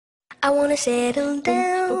I wanna settle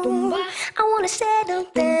down. I wanna settle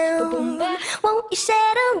down. Won't you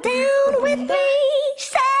settle down with me?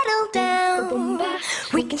 Settle down.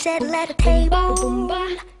 We can settle at a table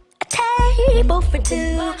for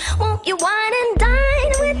two. Won't you wine and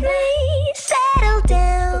dine with me? Settle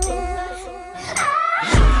down.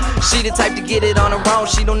 She the type to get it on her own.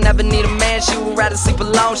 She don't never need a man. She would rather sleep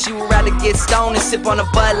alone. She would rather get stoned and sip on a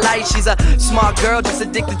Bud Light. She's a smart girl, just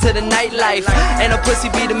addicted to the nightlife. And her pussy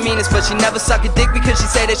be the meanest, but she never suck a dick because she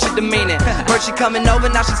say that shit demeaning. Heard she coming over,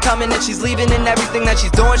 now she's coming and she's leaving. And everything that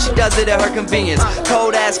she's doing, she does it at her convenience.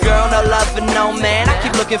 Cold ass girl, no love for no man. I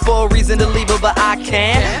keep looking for a reason to leave her, but I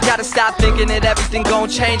can't. Gotta stop thinking that everything gon'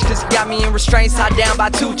 change, cause you got me in restraints, tied down by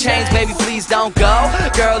 2 chains. Baby, please don't go.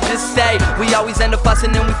 Girl, just stay. We always end up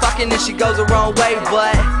fussing and we fucking and she goes the wrong way,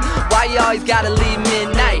 but why you always gotta leave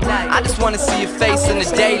midnight? I just wanna see your face in the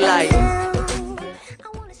daylight.